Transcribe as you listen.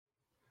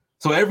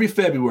So every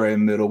February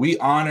in middle, we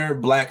honor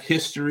Black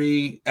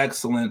history,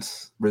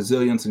 excellence,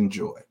 resilience, and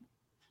joy.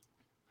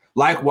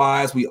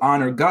 Likewise, we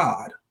honor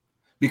God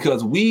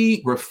because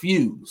we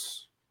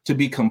refuse to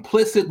be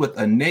complicit with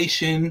a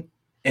nation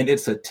and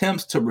its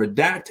attempts to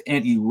redact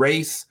and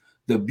erase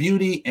the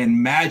beauty and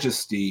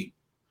majesty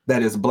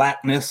that is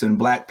Blackness and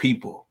Black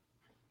people.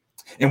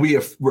 And we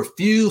have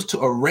refused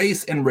to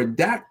erase and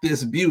redact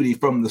this beauty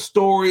from the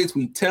stories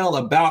we tell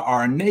about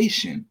our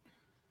nation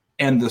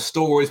and the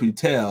stories we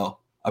tell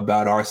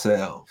about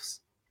ourselves.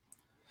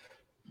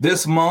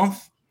 This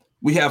month,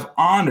 we have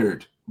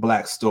honored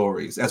Black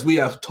stories as we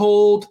have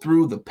told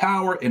through the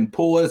power and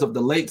poise of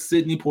the late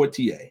Sidney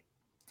Poitier.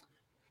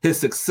 His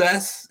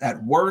success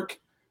at work,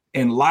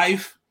 in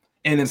life,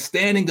 and in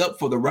standing up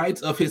for the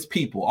rights of his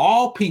people,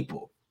 all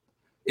people,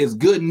 is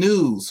good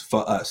news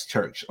for us,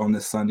 church, on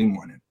this Sunday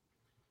morning.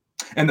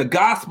 And the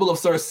gospel of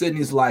Sir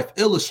Sidney's life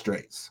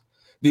illustrates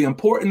the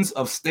importance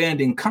of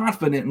standing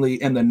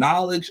confidently in the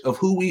knowledge of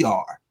who we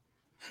are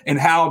and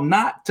how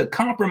not to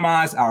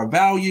compromise our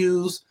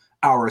values,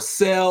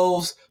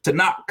 ourselves, to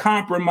not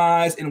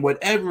compromise in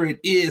whatever it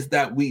is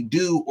that we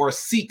do or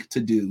seek to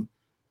do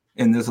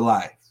in this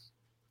life.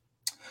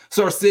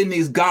 Sir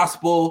Sidney's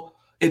gospel,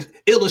 it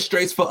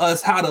illustrates for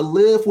us how to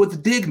live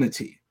with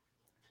dignity,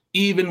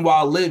 even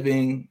while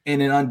living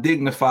in an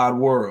undignified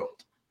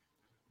world,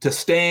 to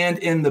stand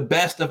in the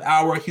best of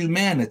our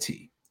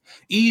humanity,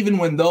 even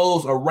when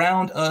those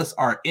around us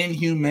are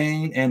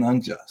inhumane and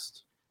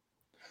unjust.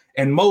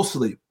 And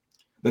mostly,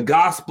 the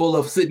gospel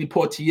of Sidney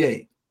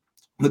Poitier,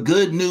 the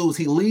good news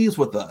he leaves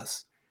with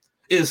us,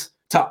 is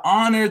to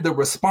honor the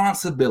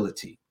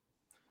responsibility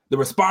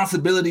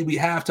we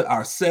have to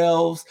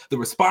ourselves, the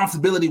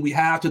responsibility we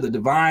have to the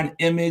divine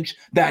image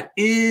that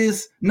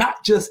is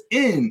not just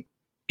in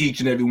each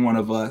and every one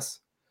of us,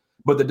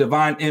 but the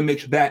divine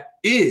image that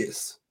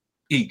is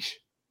each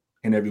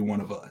and every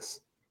one of us.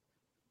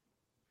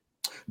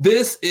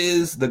 This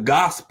is the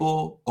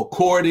gospel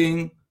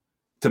according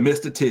to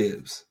Mr.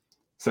 Tibbs,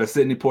 Sir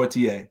Sidney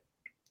Poitier.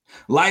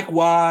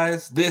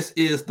 Likewise, this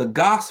is the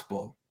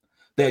gospel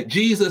that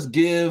Jesus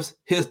gives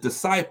his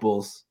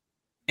disciples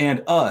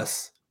and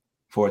us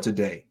for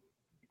today.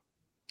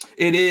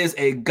 It is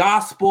a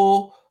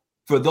gospel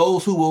for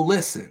those who will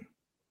listen,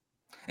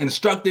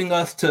 instructing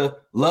us to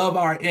love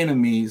our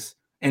enemies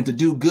and to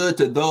do good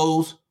to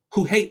those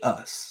who hate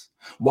us.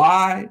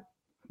 Why?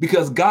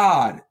 Because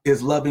God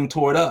is loving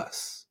toward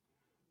us.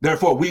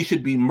 Therefore, we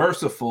should be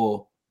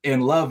merciful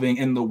and loving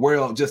in the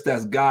world just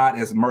as God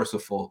is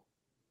merciful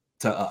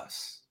to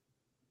us.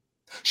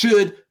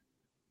 Should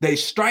they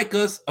strike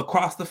us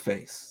across the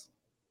face,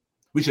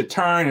 we should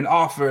turn and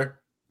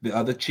offer the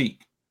other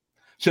cheek.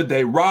 Should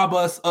they rob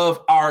us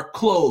of our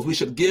clothes, we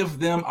should give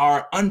them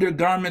our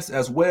undergarments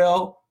as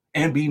well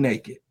and be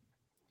naked.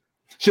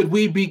 Should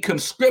we be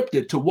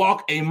conscripted to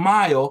walk a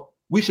mile,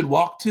 we should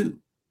walk two.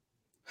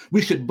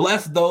 We should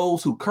bless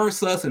those who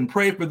curse us and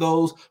pray for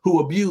those who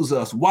abuse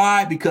us.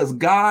 Why? Because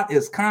God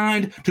is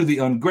kind to the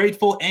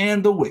ungrateful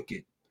and the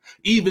wicked.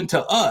 Even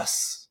to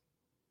us,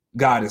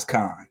 God is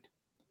kind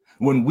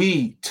when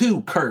we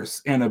too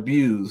curse and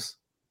abuse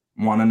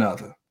one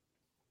another.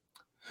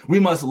 We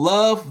must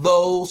love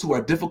those who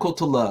are difficult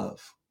to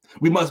love.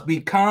 We must be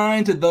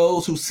kind to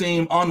those who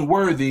seem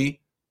unworthy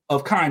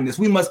of kindness.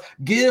 We must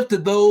give to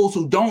those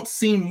who don't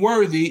seem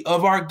worthy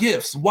of our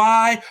gifts.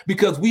 Why?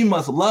 Because we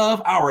must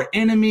love our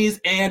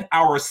enemies and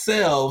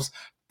ourselves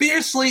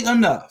fiercely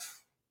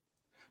enough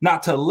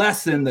not to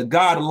lessen the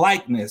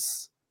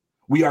God-likeness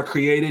we are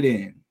created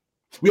in.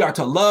 We are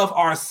to love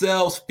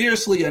ourselves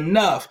fiercely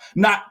enough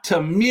not to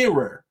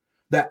mirror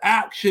the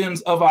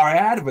actions of our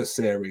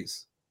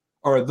adversaries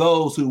or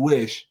those who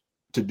wish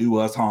to do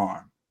us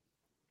harm.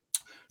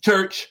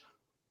 Church,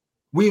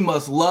 we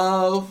must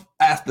love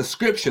as the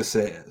scripture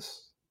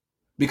says,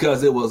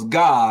 because it was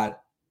God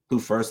who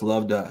first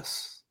loved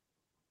us.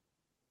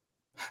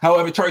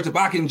 However, church, if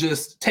I can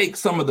just take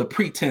some of the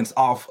pretense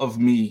off of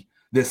me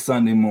this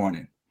Sunday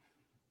morning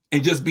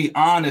and just be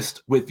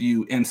honest with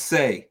you and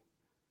say,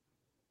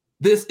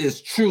 this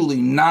is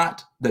truly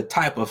not the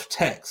type of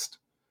text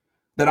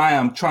that I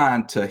am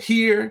trying to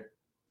hear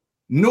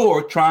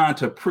nor trying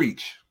to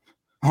preach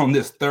on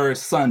this third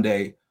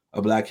Sunday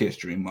of Black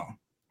History Month.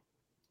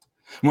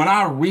 When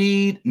I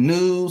read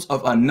news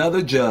of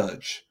another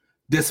judge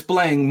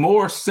displaying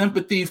more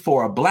sympathy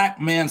for a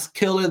Black man's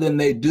killer than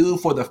they do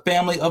for the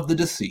family of the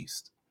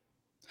deceased,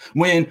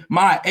 when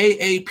my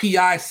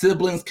AAPI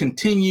siblings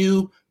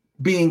continue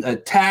being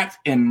attacked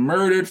and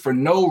murdered for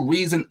no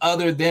reason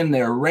other than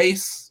their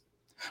race,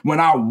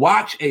 when I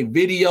watch a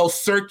video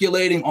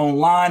circulating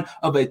online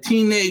of a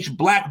teenage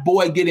Black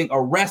boy getting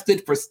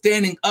arrested for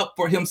standing up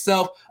for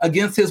himself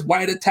against his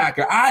white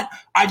attacker, I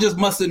just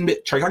must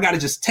admit, church, I got to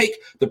just take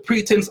the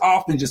pretense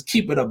off and just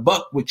keep it a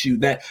buck with you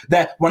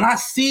that when I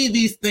see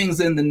these things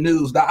in the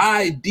news, the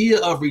idea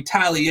of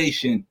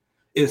retaliation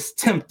is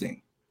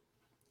tempting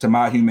to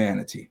my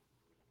humanity.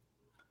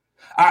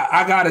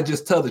 I got to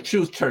just tell the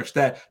truth, church,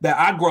 that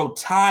I grow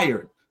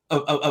tired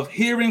of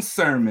hearing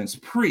sermons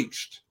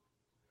preached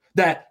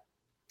that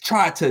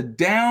try to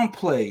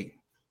downplay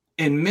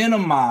and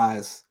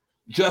minimize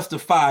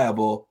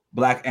justifiable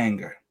Black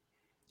anger.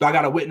 So I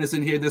got a witness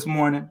in here this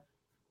morning.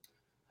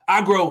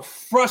 I grow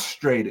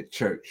frustrated,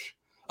 church,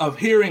 of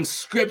hearing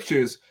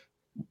scriptures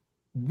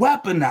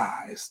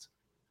weaponized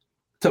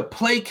to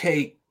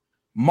placate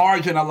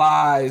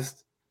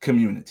marginalized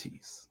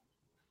communities.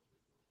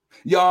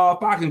 Y'all,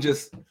 if I can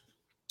just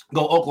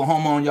go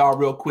Oklahoma on y'all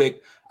real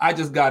quick, I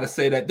just got to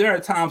say that there are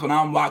times when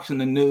I'm watching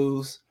the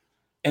news,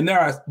 and there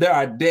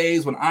are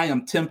days when I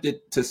am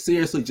tempted to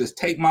seriously just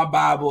take my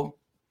Bible,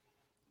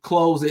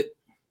 close it,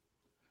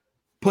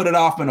 put it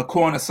off in a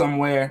corner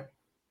somewhere,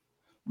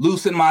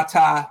 loosen my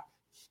tie,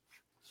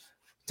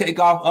 take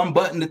off,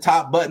 unbutton the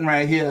top button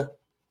right here,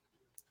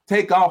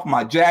 take off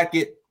my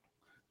jacket,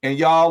 and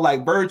y'all,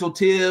 like Virgil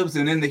Tibbs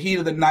and In the Heat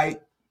of the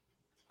Night,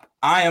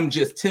 I am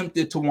just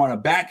tempted to want to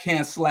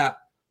backhand slap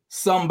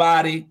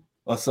somebody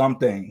or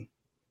something.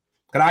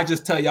 Can I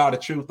just tell y'all the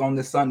truth on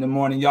this Sunday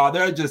morning, y'all?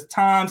 There are just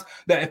times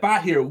that if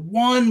I hear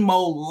one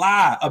more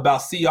lie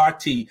about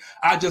CRT,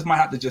 I just might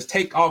have to just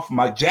take off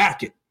my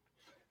jacket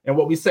and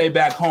what we say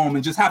back home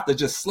and just have to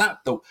just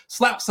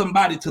slap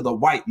somebody to the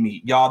white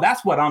meat, y'all.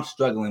 That's what I'm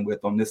struggling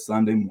with on this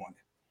Sunday morning.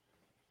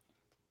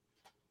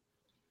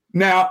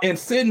 Now, in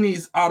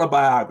Sidney's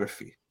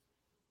autobiography,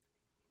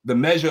 The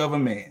Measure of a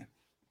Man,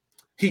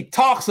 he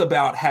talks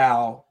about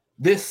how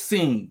this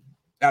scene,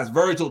 as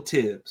Virgil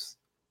Tibbs,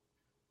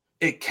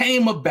 it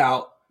came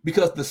about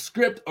because the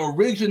script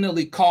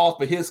originally called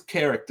for his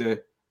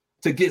character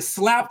to get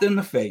slapped in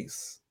the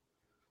face,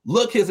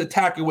 look his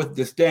attacker with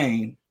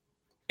disdain,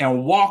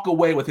 and walk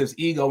away with his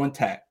ego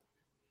intact.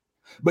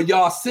 But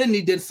y'all,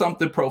 Sidney did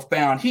something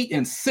profound. He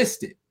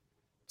insisted.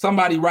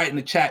 Somebody write in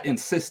the chat,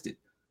 insisted.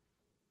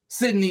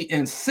 Sidney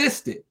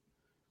insisted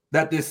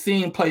that this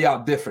scene play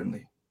out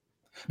differently,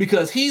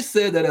 because he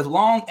said that as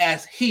long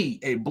as he,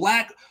 a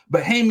Black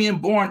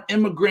Bahamian-born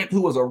immigrant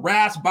who was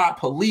harassed by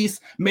police,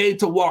 made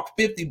to walk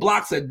 50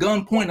 blocks at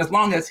gunpoint, as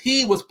long as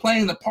he was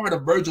playing the part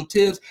of Virgil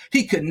Tibbs,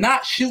 he could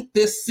not shoot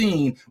this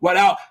scene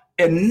without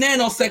a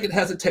nanosecond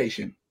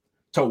hesitation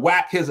to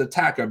whack his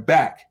attacker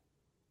back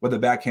with a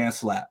backhand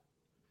slap.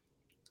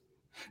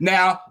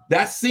 Now,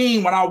 that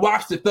scene, when I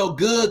watched it, felt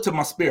good to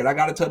my spirit. I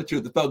got to tell the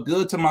truth. It felt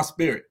good to my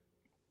spirit.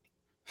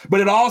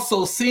 But it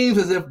also seems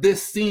as if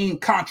this scene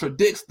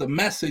contradicts the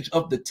message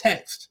of the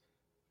text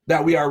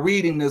that we are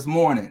reading this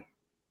morning.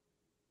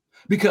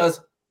 Because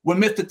when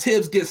Mr.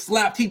 Tibbs gets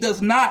slapped, he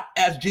does not,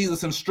 as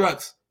Jesus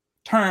instructs,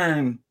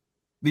 turn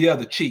the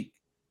other cheek.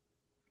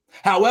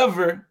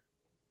 However,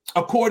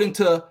 according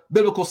to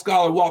biblical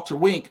scholar Walter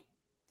Wink,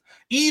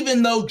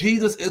 even though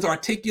Jesus is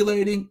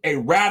articulating a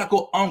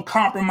radical,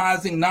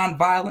 uncompromising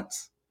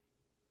nonviolence,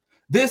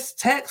 this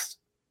text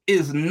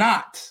is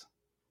not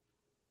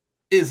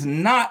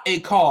a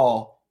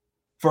call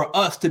for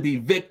us to be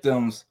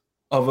victims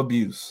of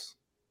abuse.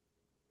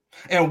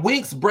 And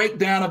Wink's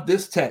breakdown of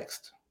this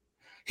text,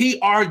 he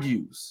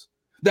argues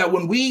that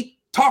when we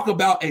talk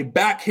about a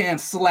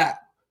backhand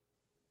slap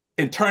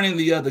and turning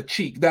the other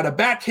cheek, that a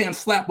backhand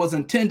slap was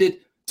intended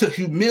to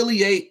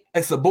humiliate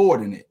a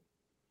subordinate,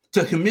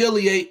 to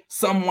humiliate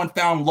someone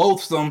found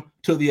loathsome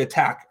to the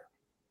attacker.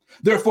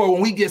 Therefore,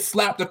 when we get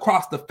slapped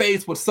across the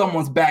face with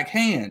someone's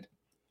backhand,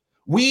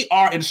 we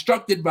are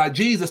instructed by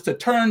Jesus to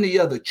turn the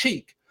other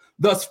cheek,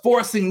 thus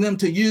forcing them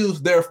to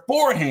use their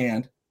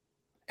forehand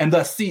and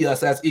thus see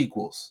us as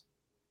equals.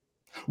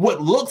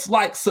 What looks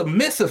like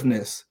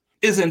submissiveness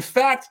is in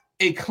fact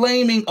a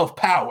claiming of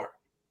power,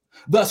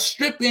 thus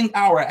stripping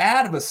our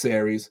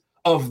adversaries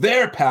of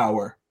their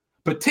power,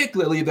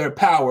 particularly their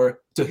power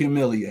to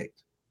humiliate.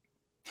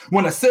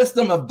 When a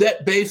system of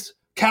debt-based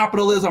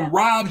capitalism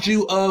robs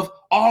you of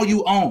all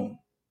you own,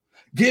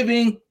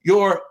 giving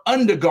your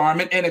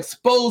undergarment and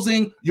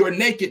exposing your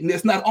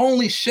nakedness not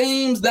only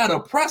shames that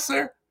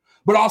oppressor,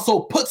 but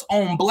also puts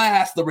on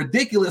blast the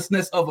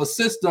ridiculousness of a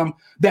system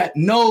that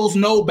knows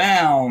no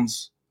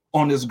bounds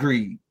on its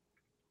greed.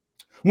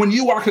 When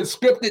you are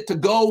conscripted to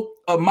go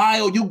a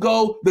mile, you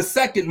go the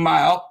second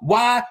mile.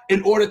 Why?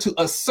 In order to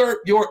assert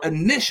your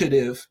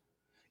initiative,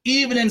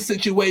 even in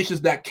situations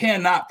that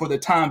cannot, for the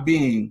time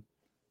being,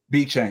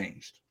 be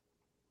changed.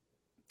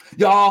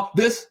 Y'all,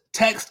 this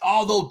text,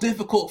 although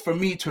difficult for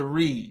me to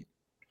read,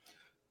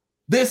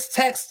 this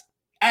text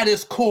at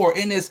its core,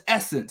 in its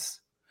essence,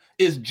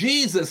 is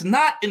Jesus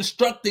not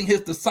instructing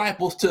his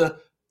disciples to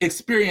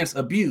experience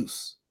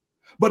abuse,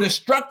 but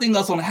instructing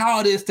us on how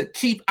it is to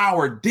keep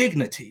our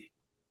dignity.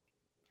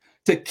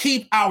 To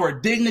keep our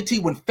dignity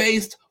when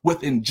faced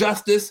with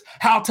injustice,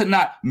 how to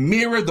not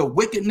mirror the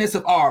wickedness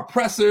of our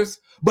oppressors,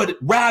 but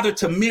rather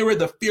to mirror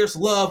the fierce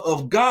love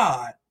of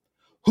God,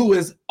 who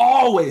is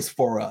always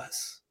for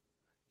us,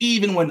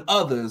 even when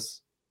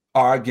others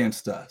are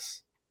against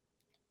us.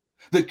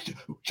 The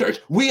church,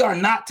 we are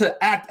not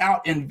to act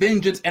out in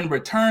vengeance and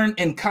return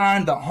in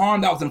kind the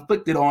harm that was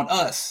inflicted on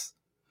us,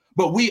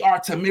 but we are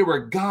to mirror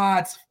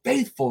God's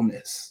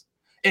faithfulness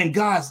and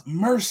God's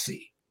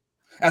mercy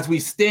as we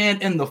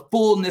stand in the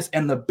fullness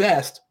and the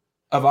best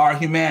of our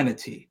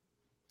humanity.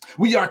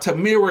 We are to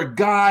mirror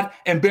God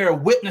and bear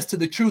witness to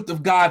the truth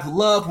of God's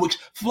love, which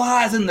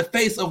flies in the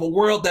face of a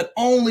world that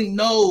only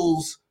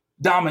knows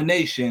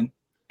domination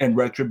and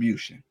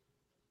retribution.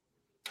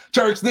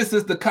 Church, this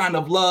is the kind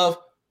of love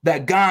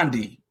that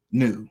Gandhi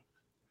knew,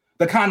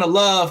 the kind of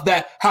love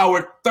that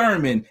Howard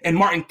Thurman and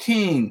Martin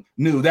King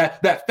knew,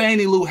 that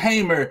Fannie Lou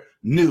Hamer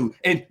knew,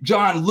 and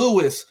John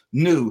Lewis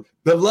knew,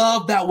 the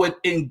love that would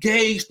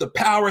engage the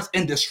powers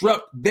and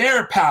disrupt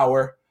their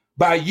power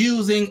by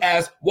using,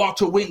 as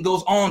Walter Wink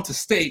goes on to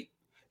state,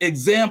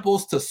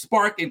 examples to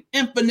spark an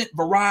infinite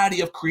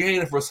variety of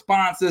creative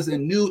responses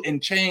in new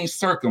and changed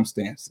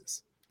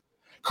circumstances.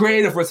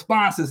 Creative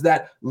responses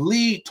that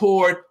lead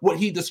toward what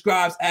he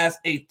describes as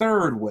a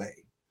third way,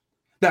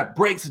 that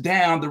breaks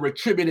down the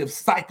retributive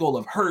cycle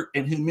of hurt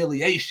and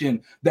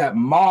humiliation that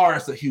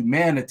mars the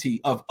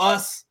humanity of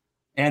us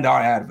and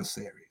our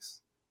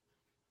adversaries.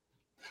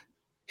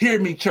 Hear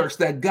me, church,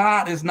 that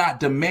God is not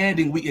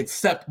demanding we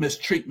accept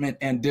mistreatment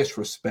and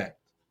disrespect.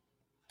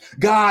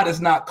 God is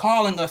not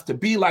calling us to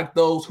be like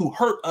those who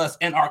hurt us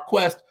in our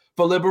quest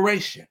for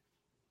liberation.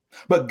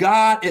 But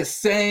God is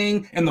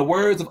saying, in the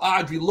words of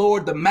Audre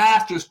Lorde, the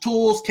master's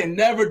tools can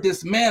never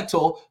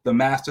dismantle the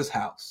master's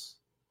house.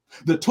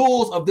 The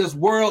tools of this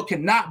world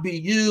cannot be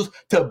used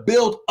to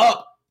build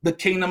up the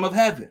kingdom of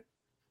heaven.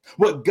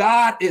 What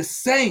God is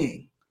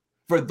saying,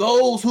 for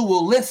those who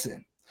will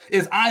listen,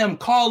 is I am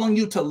calling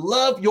you to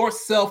love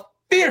yourself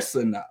fierce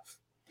enough.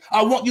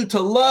 I want you to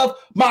love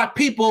my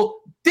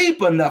people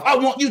deep enough. I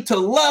want you to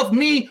love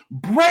me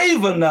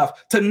brave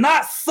enough to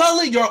not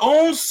sully your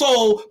own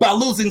soul by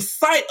losing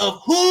sight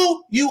of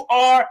who you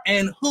are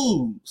and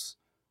whose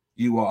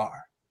you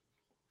are.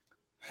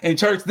 And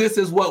church, this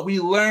is what we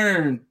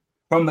learn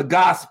from the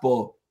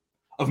gospel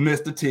of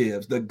Mr.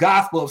 Tibbs, the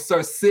gospel of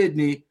Sir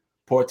Sidney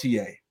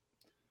Poitier.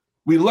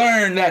 We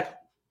learn that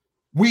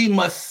we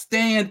must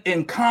stand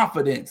in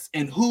confidence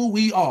in who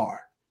we are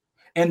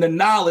and the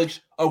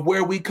knowledge of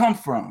where we come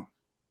from.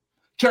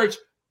 Church,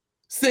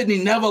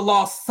 Sidney never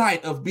lost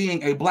sight of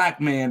being a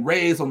Black man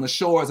raised on the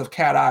shores of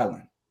Cat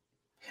Island.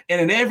 And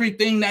in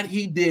everything that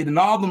he did, in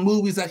all the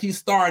movies that he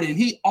starred in,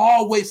 he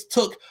always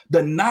took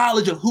the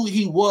knowledge of who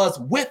he was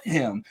with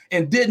him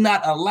and did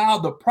not allow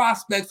the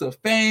prospects of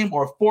fame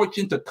or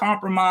fortune to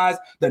compromise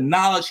the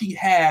knowledge he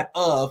had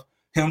of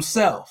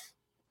himself.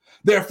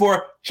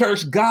 Therefore,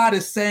 church, God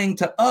is saying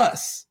to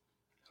us,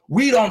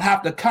 we don't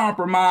have to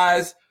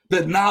compromise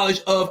the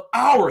knowledge of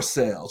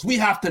ourselves. We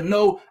have to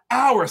know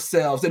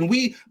ourselves, and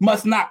we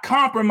must not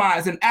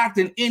compromise and act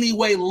in any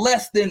way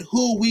less than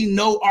who we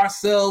know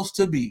ourselves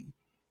to be.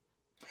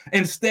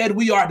 Instead,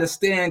 we are to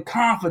stand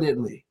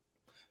confidently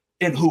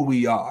in who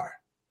we are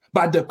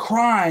by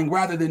decrying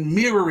rather than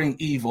mirroring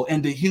evil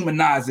and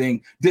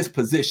dehumanizing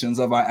dispositions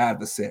of our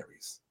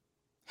adversaries.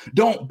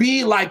 Don't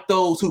be like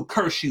those who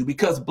curse you,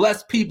 because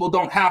blessed people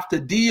don't have to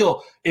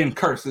deal in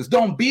curses.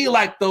 Don't be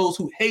like those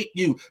who hate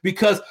you,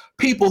 because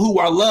people who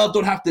are loved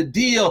don't have to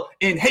deal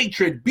in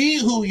hatred. Be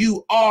who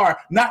you are,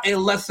 not a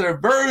lesser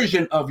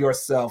version of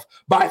yourself,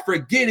 by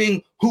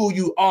forgetting who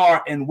you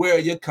are and where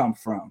you come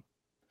from.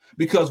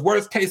 Because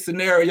worst case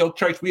scenario,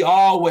 church, we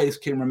always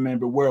can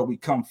remember where we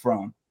come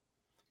from.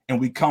 And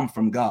we come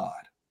from God,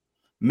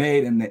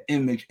 made in the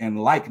image and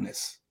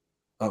likeness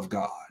of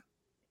God.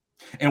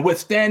 And with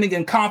standing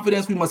in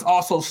confidence, we must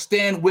also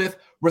stand with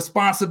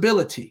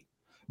responsibility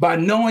by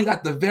knowing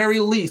at the very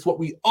least what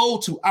we owe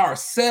to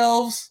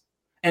ourselves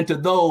and to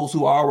those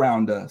who are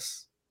around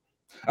us.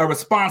 A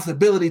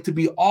responsibility to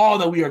be all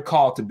that we are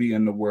called to be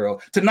in the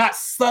world, to not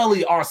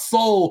sully our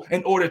soul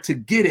in order to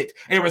get it.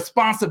 A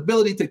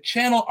responsibility to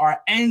channel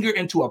our anger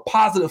into a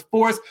positive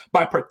force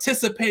by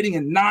participating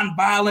in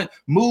nonviolent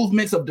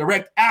movements of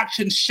direct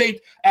action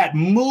shaped at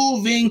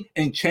moving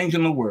and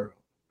changing the world.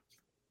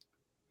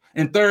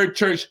 And third,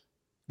 church,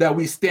 that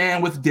we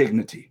stand with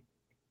dignity.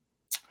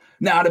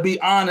 Now, to be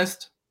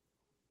honest,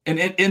 and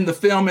in the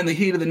film In the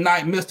Heat of the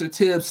Night, Mr.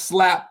 Tibbs'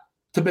 slap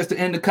to Mr.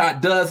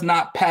 Endicott does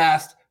not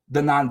pass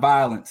the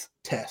nonviolence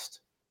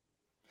test.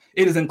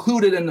 It is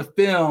included in the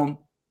film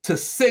to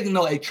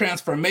signal a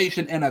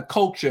transformation in a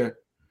culture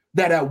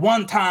that at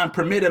one time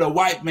permitted a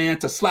white man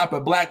to slap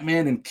a Black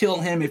man and kill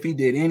him if he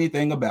did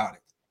anything about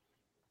it.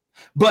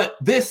 But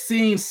this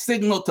scene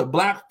signaled to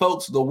Black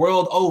folks the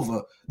world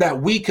over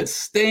that we could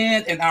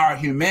stand in our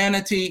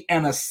humanity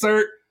and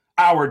assert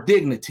our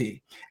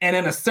dignity. And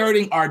in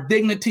asserting our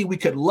dignity, we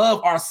could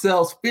love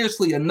ourselves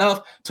fiercely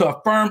enough to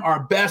affirm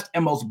our best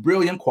and most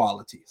brilliant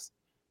qualities.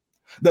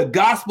 The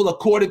gospel,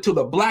 according to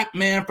the Black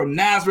man from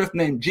Nazareth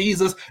named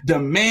Jesus,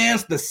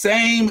 demands the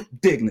same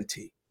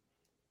dignity.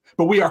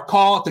 But we are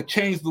called to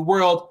change the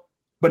world,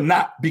 but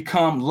not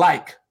become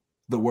like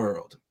the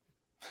world.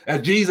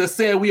 As Jesus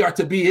said, we are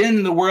to be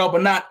in the world,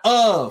 but not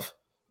of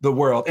the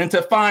world, and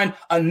to find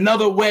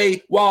another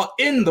way while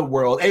in the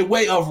world, a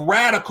way of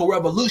radical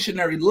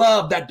revolutionary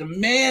love that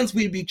demands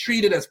we be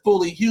treated as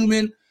fully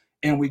human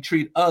and we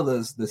treat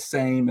others the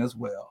same as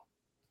well.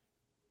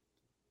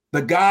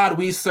 The God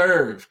we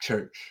serve,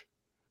 church,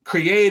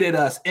 created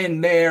us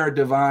in their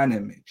divine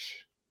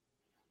image.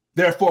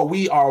 Therefore,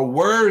 we are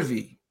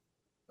worthy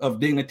of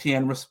dignity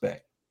and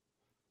respect.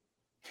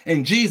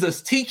 And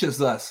Jesus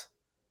teaches us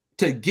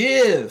to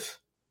give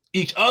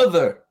each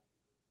other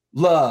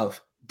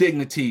love,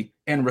 dignity,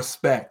 and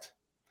respect,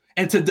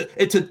 and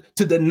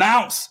to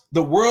denounce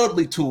the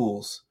worldly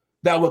tools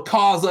that would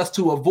cause us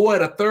to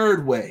avoid a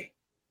third way,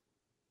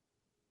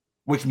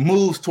 which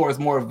moves towards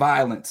more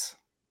violence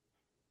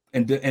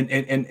and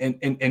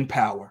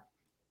power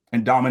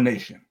and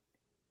domination.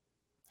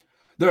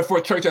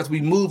 Therefore, church, as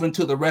we move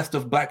into the rest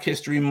of Black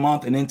History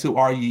Month and into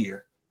our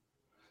year,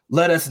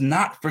 let us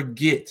not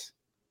forget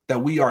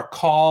that we are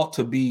called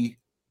to be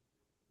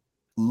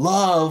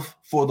love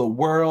for the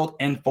world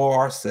and for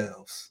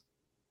ourselves.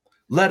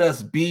 Let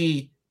us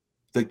be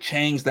the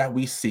change that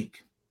we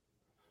seek.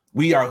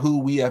 We are who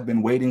we have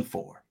been waiting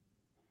for.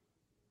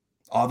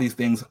 All these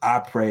things I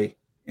pray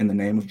in the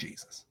name of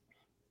Jesus.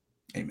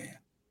 Amen.